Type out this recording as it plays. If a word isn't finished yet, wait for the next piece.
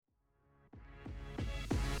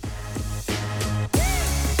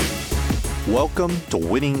Welcome to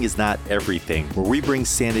Winning is Not Everything, where we bring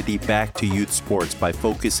sanity back to youth sports by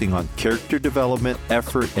focusing on character development,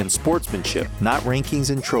 effort, and sportsmanship, not rankings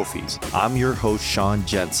and trophies. I'm your host, Sean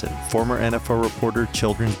Jensen, former NFL reporter,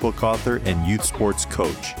 children's book author, and youth sports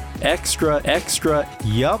coach. Extra,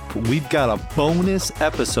 yup, we've got a bonus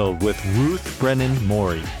episode with Ruth Brennan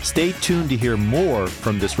Morey. Stay tuned to hear more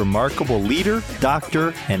from this remarkable leader,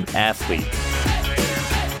 doctor, and athlete.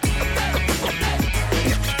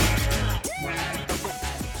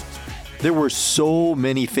 There were so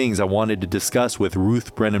many things I wanted to discuss with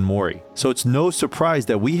Ruth Brennan Morey, so it's no surprise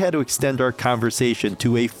that we had to extend our conversation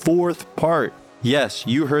to a fourth part. Yes,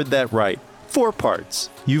 you heard that right. 4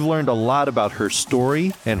 parts. You've learned a lot about her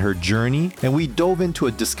story and her journey, and we dove into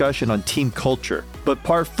a discussion on team culture. But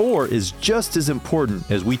part 4 is just as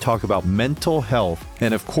important as we talk about mental health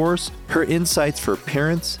and, of course, her insights for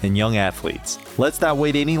parents and young athletes. Let's not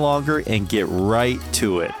wait any longer and get right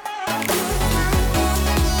to it.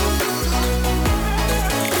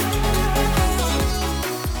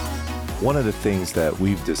 One of the things that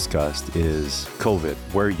we've discussed is COVID,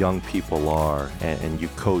 where young people are, and you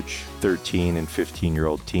coach 13 and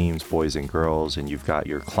 15-year-old teams, boys and girls, and you've got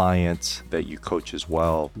your clients that you coach as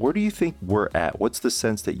well. Where do you think we're at? What's the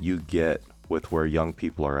sense that you get with where young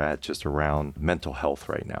people are at just around mental health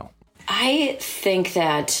right now? I think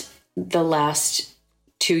that the last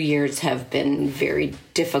 2 years have been very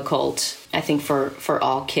difficult, I think, for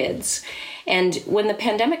all kids. And when the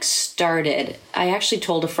pandemic started, I actually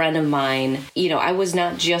told a friend of mine, I was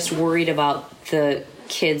not just worried about the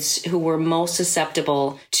kids who were most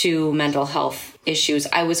susceptible to mental health issues.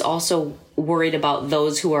 I was also worried about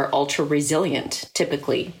those who are ultra resilient,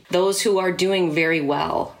 typically, those who are doing very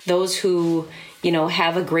well, those who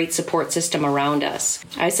have a great support system around us.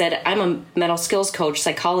 I said, I'm a mental skills coach,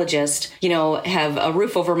 psychologist, have a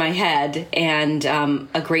roof over my head and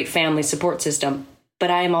a great family support system. But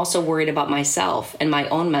I am also worried about myself and my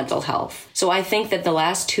own mental health. So I think that the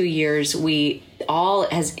last 2 years, we all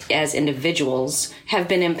as individuals have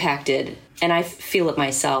been impacted, and I feel it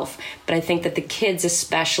myself. But I think that the kids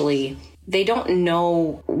especially, they don't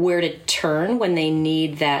know where to turn when they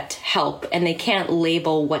need that help, and they can't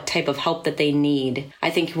label what type of help that they need. I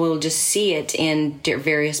think we'll just see it in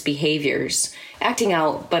various behaviors, acting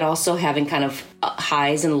out, but also having kind of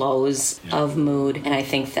highs and lows of mood. And I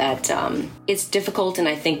think that it's difficult, and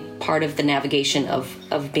I think part of the navigation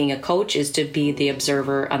of being a coach is to be the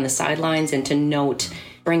observer on the sidelines and to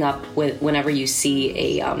bring up whenever you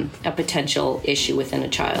see a potential issue within a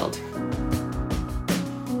child.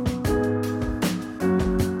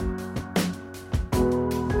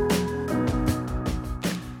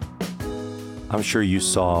 I'm sure you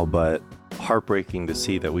saw, but heartbreaking to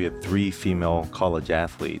see that we had 3 female college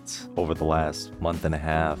athletes over the last month and a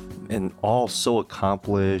half, and all so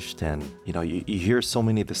accomplished. And you hear so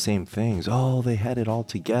many of the same things. Oh, they had it all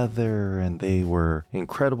together and they were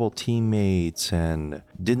incredible teammates and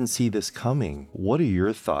didn't see this coming. What are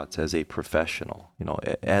your thoughts as a professional,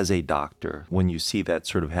 as a doctor, when you see that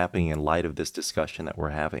sort of happening in light of this discussion that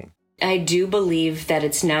we're having? I do believe that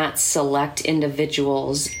it's not select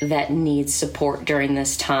individuals that need support during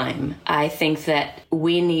this time. I think that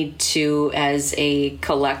we need to, as a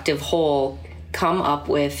collective whole, come up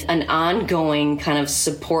with an ongoing kind of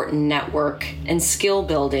support network and skill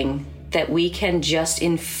building that we can just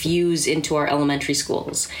infuse into our elementary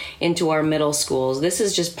schools, into our middle schools. This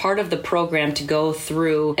is just part of the program to go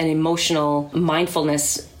through an emotional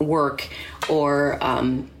mindfulness work or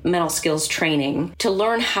mental skills training to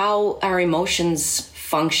learn how our emotions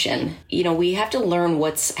function. We have to learn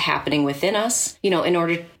what's happening within us, in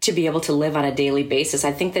order to be able to live on a daily basis.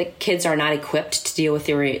 I think that kids are not equipped to deal with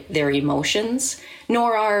their emotions,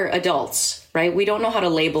 nor are adults. Right? We don't know how to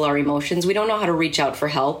label our emotions. We don't know how to reach out for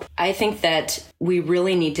help. I think that we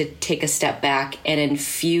really need to take a step back and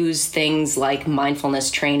infuse things like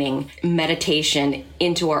mindfulness training, meditation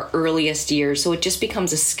into our earliest years, so it just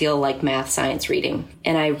becomes a skill like math, science, reading.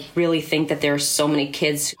 And I really think that there are so many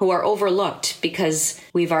kids who are overlooked because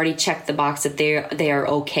we've already checked the box that they are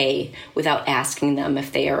okay without asking them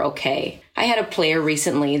if they are okay. I had a player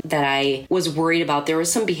recently that I was worried about. There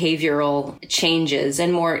was some behavioral changes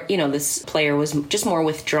and more, this player was just more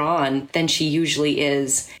withdrawn than she usually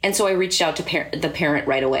is. And so I reached out to the parent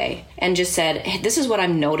right away and just said, hey, this is what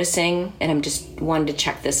I'm noticing, and I'm just wanted to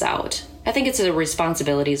check this out. I think it's a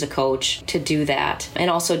responsibility as a coach to do that. And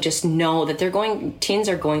also just know that teens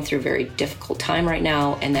are going through a very difficult time right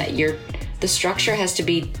now, and that the structure has to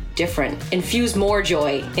be different. Infuse more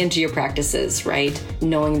joy into your practices, right?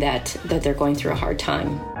 Knowing that they're going through a hard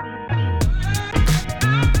time.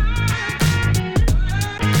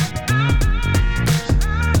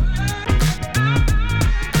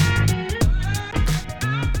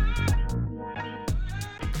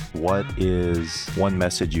 what is one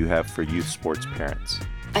message you have for youth sports parents?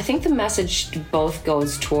 I think the message both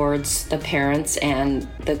goes towards the parents and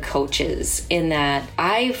the coaches, in that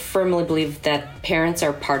I firmly believe that parents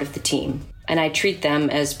are part of the team, and I treat them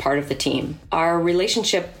as part of the team. Our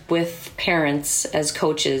relationship with parents as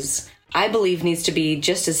coaches, I believe, needs to be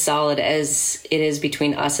just as solid as it is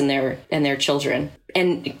between us and their children,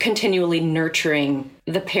 and continually nurturing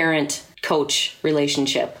the parent-coach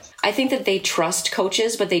relationship. I think that they trust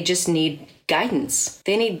coaches, but they just need guidance.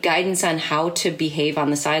 They need guidance on how to behave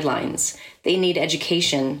on the sidelines. They need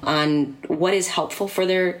education on what is helpful for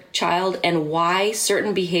their child and why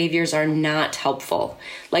certain behaviors are not helpful.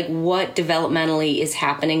 Like what developmentally is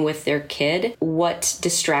happening with their kid, what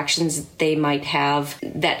distractions they might have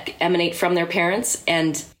that emanate from their parents,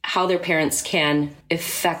 and how their parents can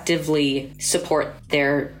effectively support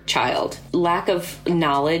their child. Lack of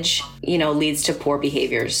knowledge, leads to poor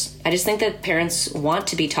behaviors. I just think that parents want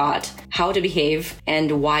to be taught how to behave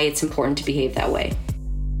and why it's important to behave that way.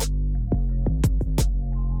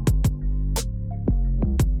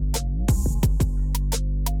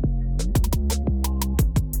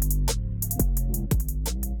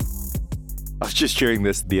 I was just sharing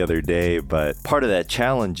this the other day, but part of that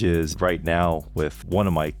challenge is right now with one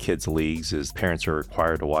of my kids' leagues is parents are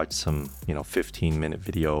required to watch some, 15-minute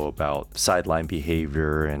video about sideline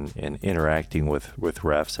behavior and interacting with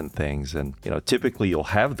refs and things. And, typically you'll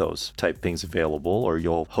have those type things available, or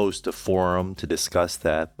you'll host a forum to discuss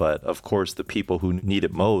that. But of course, the people who need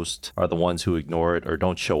it most are the ones who ignore it or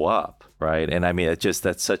don't show up, right? And I mean,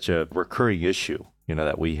 that's such a recurring issue,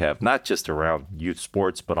 that we have, not just around youth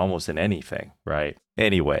sports, but almost in anything, right?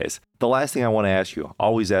 Anyways, the last thing I want to ask you,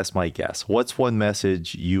 always ask my guests, what's one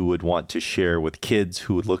message you would want to share with kids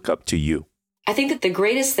who would look up to you? I think that the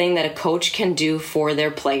greatest thing that a coach can do for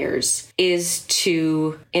their players is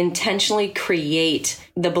to intentionally create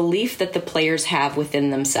the belief that the players have within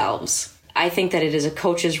themselves. I think that it is a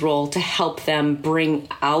coach's role to help them bring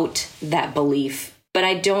out that belief. But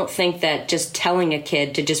I don't think that just telling a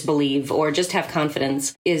kid to just believe or just have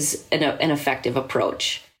confidence is an effective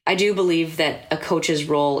approach. I do believe that a coach's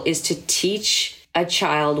role is to teach a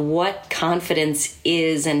child what confidence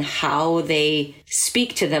is and how they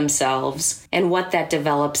speak to themselves and what that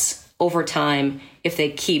develops over time if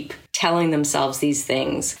they keep telling themselves these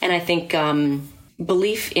things. And I think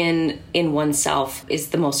belief in oneself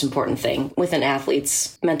is the most important thing with an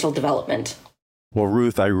athlete's mental development. Well,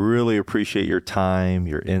 Ruth, I really appreciate your time,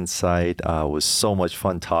 your insight. It was so much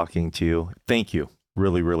fun talking to you. Thank you.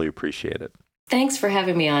 Really, really appreciate it. Thanks for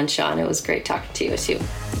having me on, Sean. It was great talking to you too.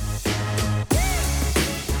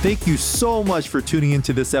 Thank you so much for tuning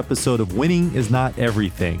into this episode of Winning is Not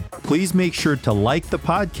Everything. Please make sure to like the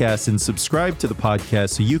podcast and subscribe to the podcast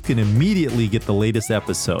so you can immediately get the latest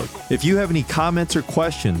episode. If you have any comments or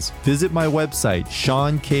questions, visit my website,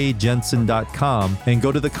 SeanKJensen.com, and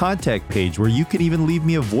go to the contact page where you can even leave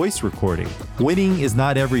me a voice recording. Winning is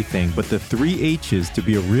not everything, but the 3 H's to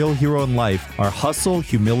be a real hero in life are hustle,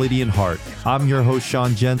 humility, and heart. I'm your host,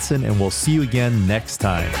 Sean Jensen, and we'll see you again next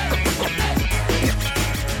time.